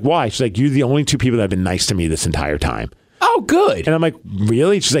 Like, why? She's like, you're the only 2 people that have been nice to me this entire time. Oh, good. And I'm like,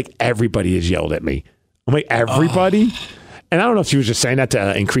 really? She's like, everybody has yelled at me. I'm like, everybody? Oh. And I don't know if she was just saying that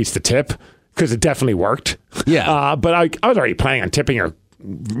to increase the tip, because it definitely worked. Yeah. But I was already planning on tipping her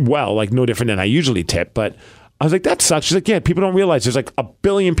well, like no different than I usually tip. But I was like, that sucks. She's like, yeah, people don't realize there's like 1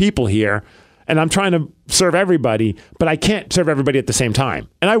 billion people here, and I'm trying to serve everybody, but I can't serve everybody at the same time.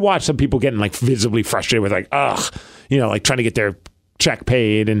 And I watched some people getting like visibly frustrated with like, ugh, like trying to get their check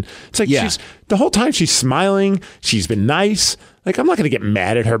paid, and it's like she's the whole time she's smiling, she's been nice. Like, I'm not going to get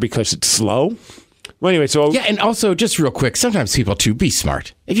mad at her because it's slow. Well, anyway, so and also just real quick, sometimes people too, be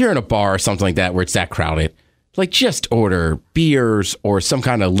smart. If you're in a bar or something like that where it's that crowded, like just order beers or some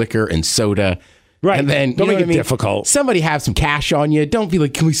kind of liquor and soda. Right. And then, don't you know make what it I mean? difficult. Somebody have some cash on you. Don't be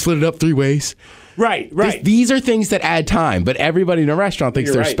like, can we split it up 3 ways? Right. These are things that add time, but everybody in a restaurant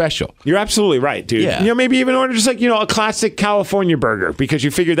thinks they're right. special. You're absolutely right, dude. Yeah. Maybe even order just like, a classic California burger because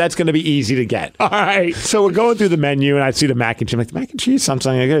you figure that's going to be easy to get. All right. So we're going through the menu and I see the mac and cheese. I'm like, the mac and cheese sounds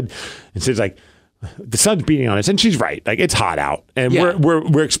something good. And she's like, the sun's beating on us. And she's right. Like, it's hot out. And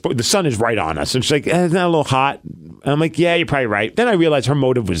the sun is right on us. And she's like, isn't that a little hot? And I'm like, yeah, you're probably right. Then I realized her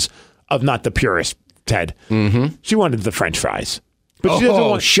motive was of not the purest, Ted. Mm-hmm. She wanted the French fries. But she doesn't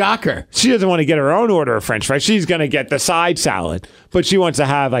want, shocker. She doesn't want to get her own order of French fries. She's going to get the side salad. But she wants to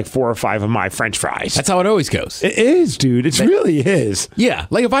have like 4 or 5 of my French fries. That's how it always goes. It is, dude. It really is. Yeah.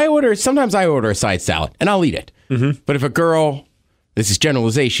 Like sometimes I order a side salad and I'll eat it. Mm-hmm. But if a girl, this is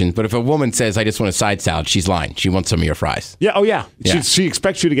generalization, but if a woman says, I just want a side salad, she's lying. She wants some of your fries. Yeah. Oh, yeah. She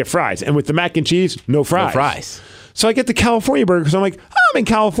expects you to get fries. And with the mac and cheese, no fries. No fries. So I get the California burger because I'm like, I'm in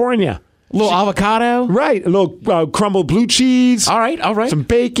California. A little avocado. Right. A little crumbled blue cheese. All right. Some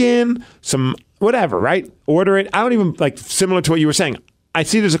bacon, some whatever, right? Order it. I don't even, like, similar to what you were saying. I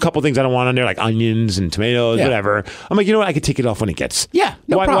see there's a couple things I don't want on there, like onions and tomatoes, whatever. I'm like, you know what? I could take it off when it gets. Yeah.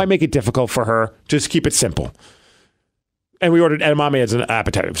 No problem. Why make it difficult for her? Just keep it simple. And we ordered edamame as an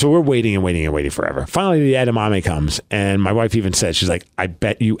appetizer. So we're waiting and waiting and waiting forever. Finally, the edamame comes. And my wife even says, she's like, I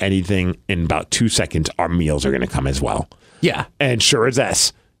bet you anything in about 2 seconds, our meals are going to come as well. Yeah. And sure as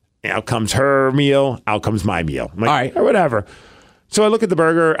S. Out comes her meal. Out comes my meal. I'm like, all right, or whatever. So I look at the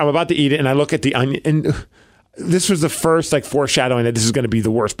burger. I'm about to eat it, and I look at the onion. And this was the first like foreshadowing that this is going to be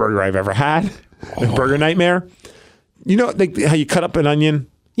the worst burger I've ever had. Burger nightmare. You know, like how you cut up an onion.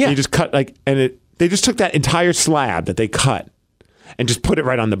 Yeah. You just cut they just took that entire slab that they cut and just put it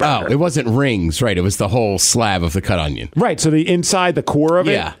right on the burger. Oh, it wasn't rings, right? It was the whole slab of the cut onion. Right. So the inside, the core of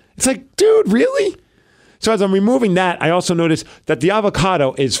it. Yeah. It's like, dude, really? So as I'm removing that, I also notice that the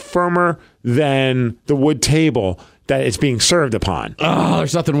avocado is firmer than the wood table that it's being served upon. Oh,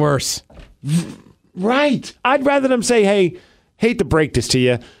 there's nothing worse. Right. I'd rather them say, hey, hate to break this to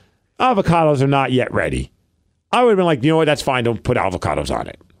you, avocados are not yet ready. I would have been like, you know what, that's fine. Don't put avocados on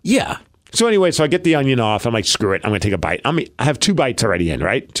it. Yeah. So anyway, so I get the onion off. I'm like, screw it. I'm going to take a bite. I have 2 bites already in,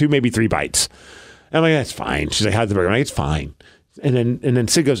 right? 2, maybe 3 bites. And I'm like, that's fine. She's like, how's the burger? I'm like, it's fine. And then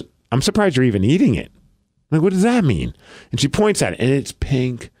Sid goes, I'm surprised you're even eating it. I'm like, what does that mean? And she points at it, and it's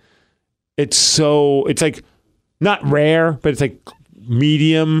pink. It's like not rare, but it's like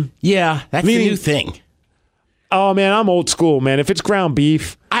medium. Yeah, that's the new thing. Oh, man, I'm old school, man. If it's ground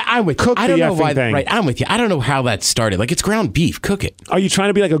beef, I'm with you. I don't know why. Right, I'm with you. I don't know how that started. Like, it's ground beef. Cook it. Are you trying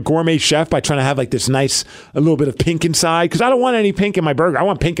to be like a gourmet chef by trying to have like this nice, a little bit of pink inside? Because I don't want any pink in my burger. I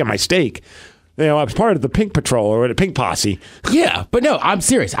want pink in my steak. You know, I was part of the Pink Patrol or the Pink Posse. Yeah, but no, I'm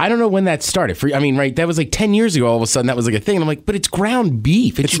serious. I don't know when that started. Right, that was like 10 years ago. All of a sudden, that was like a thing. And I'm like, but it's ground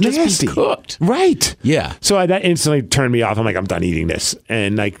beef. It should just be cooked. Right. Yeah. So that instantly turned me off. I'm like, I'm done eating this.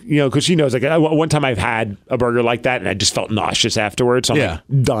 And like, you know, because she knows, like, one time I've had a burger like that and I just felt nauseous afterwards. So I'm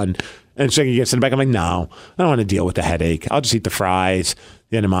like, done. And she gets in the back. I'm like, no, I don't want to deal with the headache. I'll just eat the fries,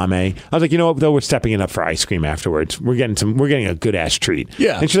 the edamame. I was like, you know what? Though we're stepping it up for ice cream afterwards. We're getting a good ass treat.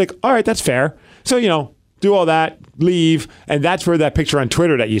 Yeah. And she's like, all right, that's fair. So, you know, do all that, leave, and that's where that picture on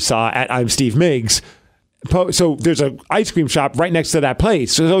Twitter that you saw at I'm Steve Miggs. So there's an ice cream shop right next to that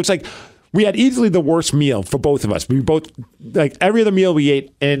place. So it's like we had easily the worst meal for both of us. We both, like, every other meal we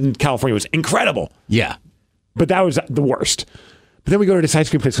ate in California was incredible. Yeah. But that was the worst. But then we go to this ice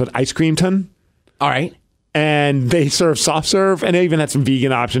cream place called Ice Creamton. All right. And they serve soft serve, and they even had some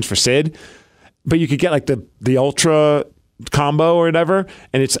vegan options for Sid. But you could get like the ultra combo or whatever,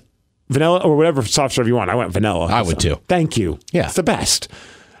 and it's vanilla or whatever soft serve you want. I went vanilla. I would too. Thank you. Yeah. It's the best.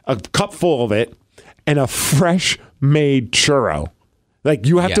 A cup full of it and a fresh made churro. Like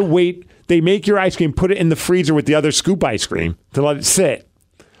you have to wait. They make your ice cream, put it in the freezer with the other scoop ice cream to let it sit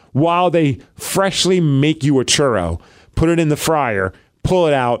while they freshly make you a churro, put it in the fryer, pull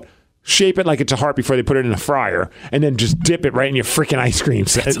it out, shape it like it's a heart before they put it in the fryer, and then just dip it right in your freaking ice cream.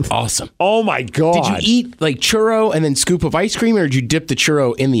 That's awesome. Oh, my God. Did you eat like churro and then scoop of ice cream, or did you dip the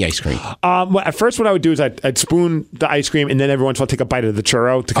churro in the ice cream? Well, at first, what I would do is I'd spoon the ice cream, and then every once in a while take a bite of the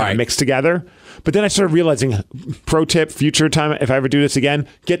churro to kind of mix together. But then I started realizing, pro tip, future time, if I ever do this again,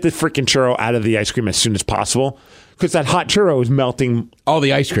 get the freaking churro out of the ice cream as soon as possible. Because that hot churro is melting all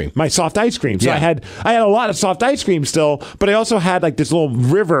the ice cream, my soft ice cream. So I had a lot of soft ice cream still, but I also had like this little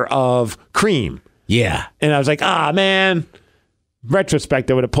river of cream. Yeah, and I was like, man.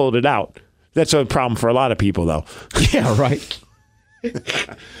 Retrospect, I would have pulled it out. That's a problem for a lot of people, though. Yeah, right.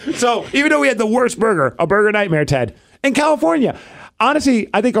 So even though we had the worst burger, a burger nightmare, Ted, in California,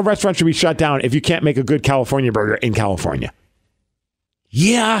 honestly, I think a restaurant should be shut down if you can't make a good California burger in California.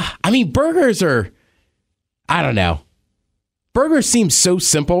 Yeah. I mean, burgers are, I don't know. Burgers seem so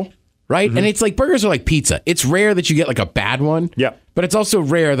simple, right? And it's like burgers are like pizza. It's rare that you get like a bad one. Yep. But it's also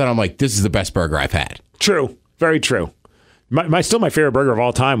rare that I'm like, this is the best burger I've had. True. Very true. My favorite burger of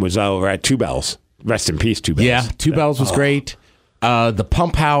all time was over at Two Bells. Rest in peace, Two Bells. Yeah, Two Bells was great. The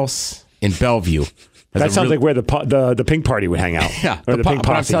Pump House in Bellevue. That sounds like where the Pink Party would hang out. Yeah, Or the Pink but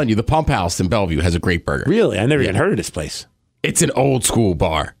I'm Posse. telling you, the Pump House in Bellevue has a great burger. Really? I never even heard of this place. It's an old school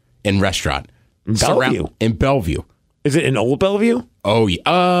bar and restaurant. In Bellevue? In Bellevue. Is it in Old Bellevue? Oh,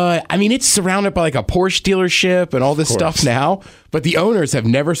 yeah. I mean, it's surrounded by like a Porsche dealership and all this stuff now, but the owners have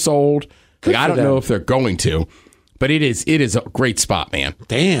never sold. Like, I don't know if they're going to, but it is a great spot, man.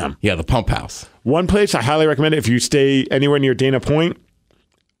 Damn. Yeah, the Pump House. One place I highly recommend it if you stay anywhere near Dana Point.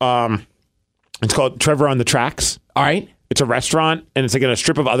 It's called Trevor on the Tracks. All right. It's a restaurant, and it's like in a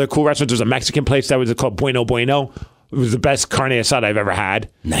strip of other cool restaurants. There's a Mexican place that was called Bueno Bueno. It was the best carne asada I've ever had.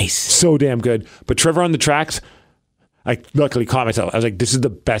 Nice. So damn good. But Trevor on the Tracks, I luckily caught myself. I was like, this is the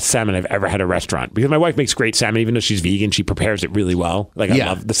best salmon I've ever had at a restaurant. Because my wife makes great salmon, even though she's vegan. She prepares it really well. Like, I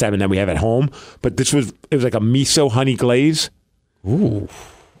love the salmon that we have at home. But it was like a miso honey glaze. Ooh.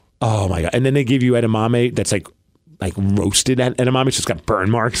 Oh, my God. And then they give you edamame that's like roasted edamame. So it's got burn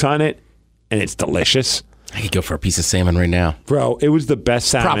marks on it. And it's delicious. I could go for a piece of salmon right now. Bro, it was the best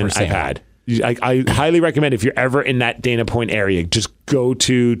salmon I've had. I highly recommend if you're ever in that Dana Point area, just go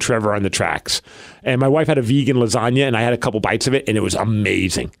to Trevor on the Tracks. And my wife had a vegan lasagna, and I had a couple bites of it, and it was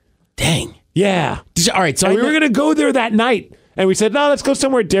amazing. Dang. Yeah. All right. So we were going to go there that night, and we said, no, let's go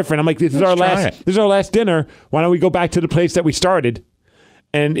somewhere different. I'm like, this is our last dinner. Why don't we go back to the place that we started?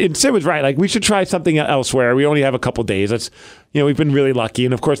 And Sid was right. Like, we should try something elsewhere. We only have a couple days. We've been really lucky.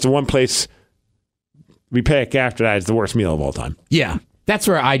 And of course, the one place we pick after that is the worst meal of all time. Yeah. That's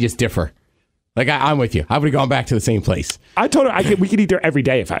where I just differ. Like, I'm with you. I would have gone back to the same place. I told her we could eat there every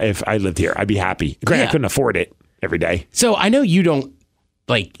day if I lived here. I'd be happy. Granted, I couldn't afford it every day. So I know you don't,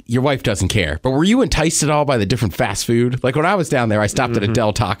 like, your wife doesn't care, but were you enticed at all by the different fast food? Like, when I was down there, I stopped at a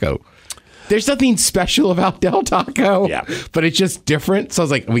Del Taco. There's nothing special about Del Taco, but it's just different. So I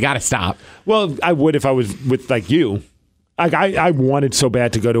was like, we got to stop. Well, I would if I was with, like, you. I wanted so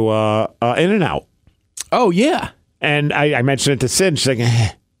bad to go to In-N-Out. Oh, yeah. And I mentioned it to Sid. She's like,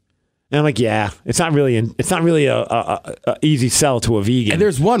 eh. And I'm like, yeah, it's not really a easy sell to a vegan. And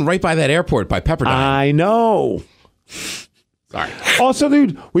there's one right by that airport by Pepperdine. I know. Sorry. Also,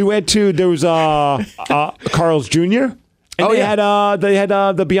 dude, we went to there was Carl's Jr. And they had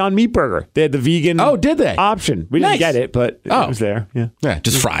the Beyond Meat burger. They had the vegan. Oh, did they? Option. We didn't get it, but it was there. Yeah. Yeah,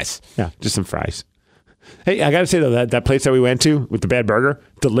 just fries. Yeah, just some fries. Hey, I got to say, though, that place that we went to with the bad burger,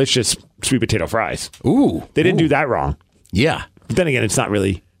 delicious sweet potato fries. Ooh. They didn't do that wrong. Yeah. But then again, it's not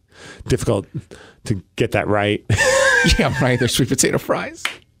really difficult to get that right. Yeah, right. They're sweet potato fries.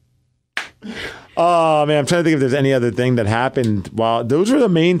 Oh, man. I'm trying to think if there's any other thing that happened. Wow. Those were the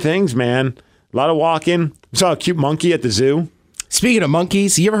main things, man. A lot of walking. We saw a cute monkey at the zoo. Speaking of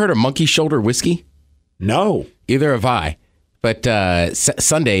monkeys, you ever heard of monkey shoulder whiskey? No. Either have I. But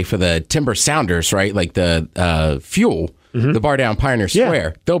Sunday for the Timber Sounders, right? Like the Fuel, the bar down Pioneer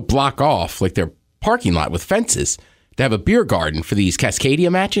Square, they'll block off like their parking lot with fences to have a beer garden for these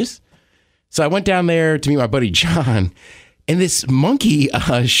Cascadia matches. So I went down there to meet my buddy John, and this monkey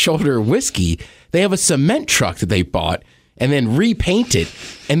shoulder whiskey, they have a cement truck that they bought and then repainted,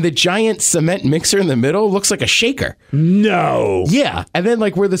 and the giant cement mixer in the middle looks like a shaker. No. Yeah, and then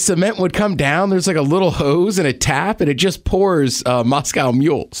like where the cement would come down, there's like a little hose and a tap, and it just pours Moscow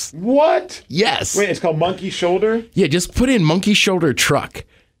Mules. What? Yes. Wait, it's called Monkey Shoulder? Yeah, just put in Monkey Shoulder truck.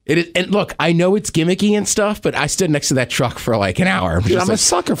 It is, and look, I know it's gimmicky and stuff, but I stood next to that truck for like an hour. Dude, I'm a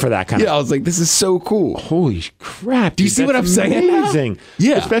sucker for that kind of. Yeah, I was like, this is so cool. Holy crap! Do you see what I'm saying? Amazing.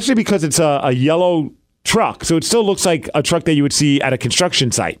 Yeah, especially because it's a yellow truck, so it still looks like a truck that you would see at a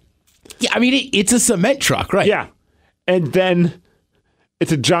construction site. Yeah, I mean it's a cement truck, right? Yeah, and then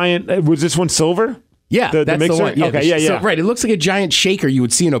it's a giant. Was this one silver? Yeah, the mixer. The one. Yeah, okay, yeah. So, right, it looks like a giant shaker you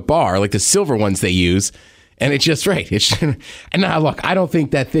would see in a bar, like the silver ones they use. And it's just right. And now, look, I don't think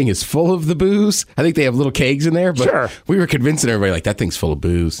that thing is full of the booze. I think they have little kegs in there. But we were convincing everybody, like, that thing's full of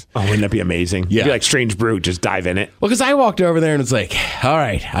booze. Oh, wouldn't that be amazing? Yeah. It'd be like Strange Brew. Just dive in it. Well, because I walked over there and was like, all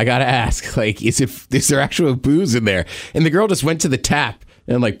right, I got to ask, like, is there actual booze in there? And the girl just went to the tap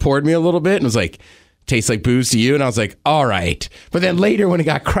and, like, poured me a little bit and was like, tastes like booze to you? And I was like, all right. But then later when it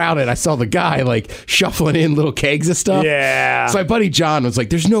got crowded, I saw the guy like shuffling in little kegs of stuff. Yeah. So my buddy John was like,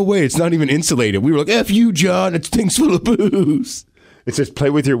 there's no way. It's not even insulated. We were like, F you, John. It's things full of booze. It says play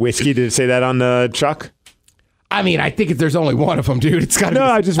with your whiskey. Did it say that on the truck? I mean, I think if there's only one of them, dude, it's got to be. No,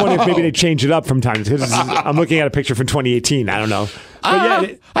 I just wonder if maybe they change it up from time to time. I'm looking at a picture from 2018. I don't know.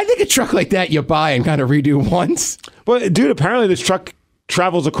 But I think a truck like that you buy and kind of redo once. Well, dude, apparently this truck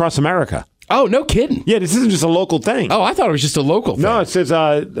travels across America. Oh, no kidding. Yeah, this isn't just a local thing. Oh, I thought it was just a local thing. No, it says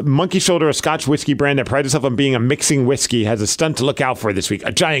Monkey Shoulder, a Scotch whiskey brand that prides itself on being a mixing whiskey, has a stunt to look out for this week.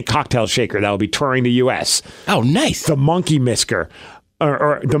 A giant cocktail shaker that will be touring the U.S. Oh, nice. The Monkey Misker.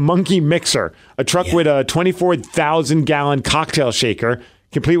 Or the Monkey Mixer, a truck with a 24,000-gallon cocktail shaker,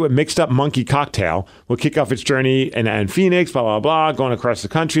 complete with mixed-up monkey cocktail, will kick off its journey in Phoenix, blah, blah, blah, going across the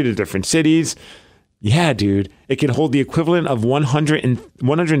country to different cities. Yeah, dude. It can hold the equivalent of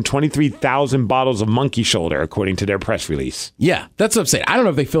 123,000 bottles of Monkey Shoulder, according to their press release. Yeah, that's what I'm saying. I don't know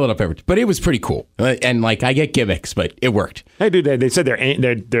if they fill it up every, but it was pretty cool. And like, I get gimmicks, but it worked. Hey, dude, they said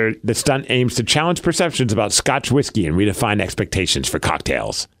the stunt aims to challenge perceptions about Scotch whiskey and redefine expectations for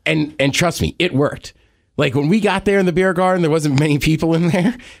cocktails. And trust me, it worked. Like when we got there in the beer garden, there wasn't many people in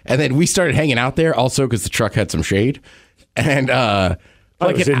there. And then we started hanging out there also because the truck had some shade. And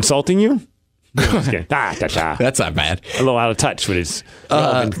like it insulting you? That's not bad. A little out of touch with his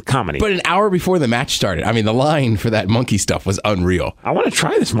comedy. But an hour before the match started, I mean, the line for that monkey stuff was unreal. I want to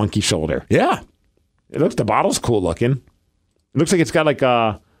try this Monkey Shoulder. Yeah. The bottle's cool looking. It looks like it's got like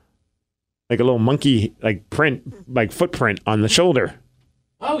a little monkey footprint on the shoulder.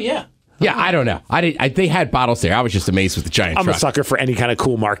 Oh, yeah. Yeah, I don't know. They had bottles there. I was just amazed with the giant truck. I'm a sucker for any kind of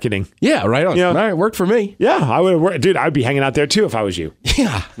cool marketing. Yeah, right on. All right, it worked for me. Yeah, I would. Dude, I'd be hanging out there too if I was you.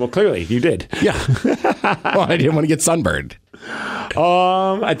 Yeah. Well, clearly you did. Yeah. Well, I didn't want to get sunburned.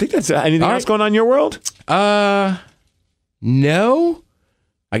 I think that's anything else going on in your world? No.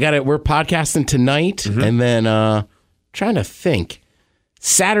 I got it. We're podcasting tonight, and then trying to think.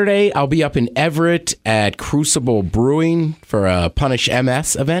 Saturday, I'll be up in Everett at Crucible Brewing for a Punish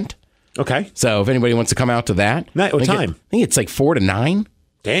MS event. Okay. So if anybody wants to come out to that. What time? I think it's like 4 to 9.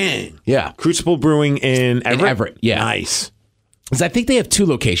 Dang. Yeah. Crucible Brewing in Everett? In Everett, yeah. Nice. Because I think they have 2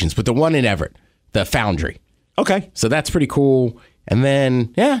 locations, but the one in Everett, the Foundry. Okay. So that's pretty cool. And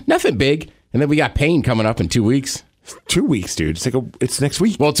then, nothing big. And then we got Payne coming up in 2 weeks. 2 weeks, dude. It's next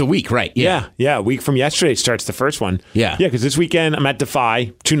week. Well, it's a week, right? Yeah. A week from yesterday starts the first one. Yeah. Yeah, because this weekend I'm at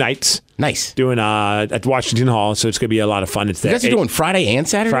Defy 2 nights. Nice. Doing at Washington Hall, so it's going to be a lot of fun. It's there. You guys are doing Friday and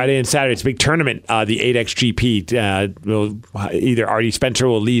Saturday? Friday and Saturday. It's a big tournament. The 8XGP. Either Artie Spencer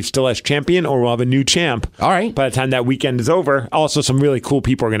will leave still as champion or we'll have a new champ. All right. By the time that weekend is over. Also, some really cool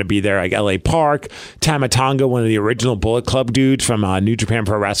people are going to be there, like LA Park, Tamatonga, one of the original Bullet Club dudes from New Japan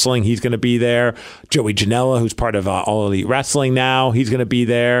Pro Wrestling. He's going to be there. Joey Janela, who's part of All Elite Wrestling now. He's going to be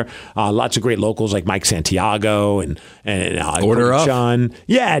there. Lots of great locals like Mike Santiago and Order Up. John.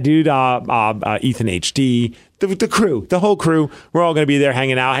 Yeah, dude. Ethan HD, the whole crew. We're all going to be there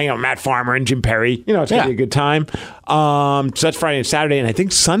hanging out with Matt Farmer and Jim Perry. It's going to be a good time. So that's Friday and Saturday. And I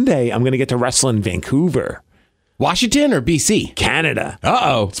think Sunday I'm going to get to wrestle in Vancouver. Washington or BC? Canada.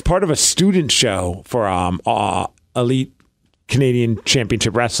 Uh-oh. It's part of a student show for Elite Canadian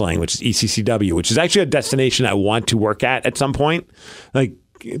Championship Wrestling, which is ECCW, which is actually a destination I want to work at some point. Like,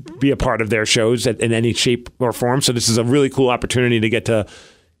 be a part of their shows in any shape or form. So this is a really cool opportunity to get to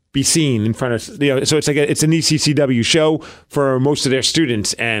be seen in front of, so it's it's an ECCW show for most of their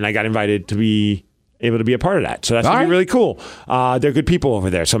students, and I got invited to be able to be a part of that. So that's going to be really cool. They're good people over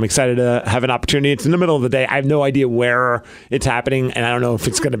there, so I'm excited to have an opportunity. It's in the middle of the day. I have no idea where it's happening, and I don't know if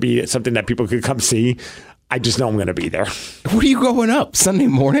it's going to be something that people could come see. I just know I'm going to be there. What are you going up? Sunday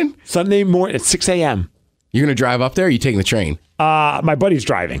morning? Sunday morning at 6 a.m. You're going to drive up there, or are you taking the train? My buddy's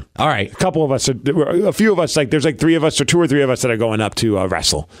driving. All right. A couple of us, a few of us, there's 3 of us or 2 or 3 of us that are going up to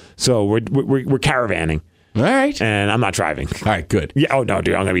wrestle. So we're caravanning. All right. And I'm not driving. All right, good. Yeah. Oh, no,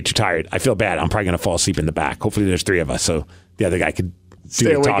 dude, I'm going to be too tired. I feel bad. I'm probably going to fall asleep in the back. Hopefully there's 3 of us so the other guy could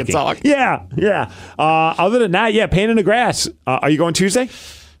stay awake and talk. Yeah. Other than that, Pain in the Grass. Are you going Tuesday?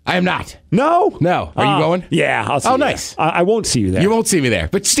 I am not. No? No. Are you going? Yeah, I'll see you. Oh, nice. I won't see you there. You won't see me there,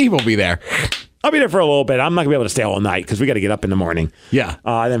 but Steve will be there. I'll be there for a little bit. I'm not going to be able to stay all night because we got to get up in the morning. Yeah.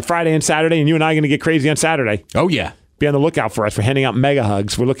 Then Friday and Saturday, and you and I are going to get crazy on Saturday. Oh, yeah. Be on the lookout for us. We're handing out mega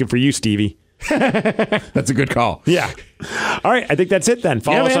hugs. We're looking for you, Stevie. That's a good call. Yeah. All right. I think that's it then.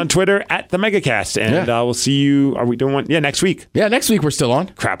 Follow us on Twitter at the MegaCast, and we'll see you. Are we doing one? Yeah, next week. Yeah, next week we're still on.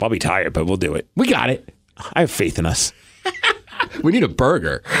 Crap, I'll be tired, but we'll do it. We got it. I have faith in us. We need a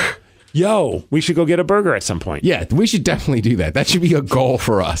burger. Yo, we should go get a burger at some point. Yeah, we should definitely do that. That should be a goal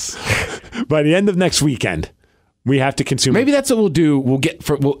for us. By the end of next weekend, we have to consume. Maybe that's what we'll do. We'll get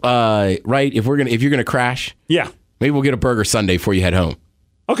right if you're gonna crash. Yeah. Maybe we'll get a burger Sunday before you head home.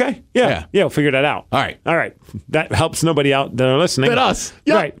 Okay. Yeah. We'll figure that out. All right. That helps nobody out that are listening. But us.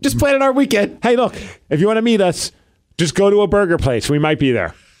 Yeah. Right. Just planning our weekend. Hey, look, if you want to meet us, just go to a burger place. We might be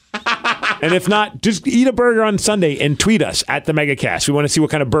there. And if not, just eat a burger on Sunday and tweet us at the MegaCast. We want to see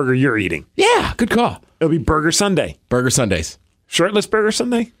what kind of burger you're eating. Yeah. Good call. It'll be Burger Sunday. Burger Sundays. Shirtless Burger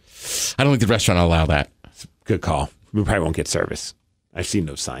Sunday? I don't think the restaurant will allow that. Good call. We probably won't get service. I've seen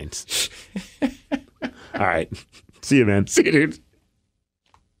those signs. All right. See you, man. See you, dude.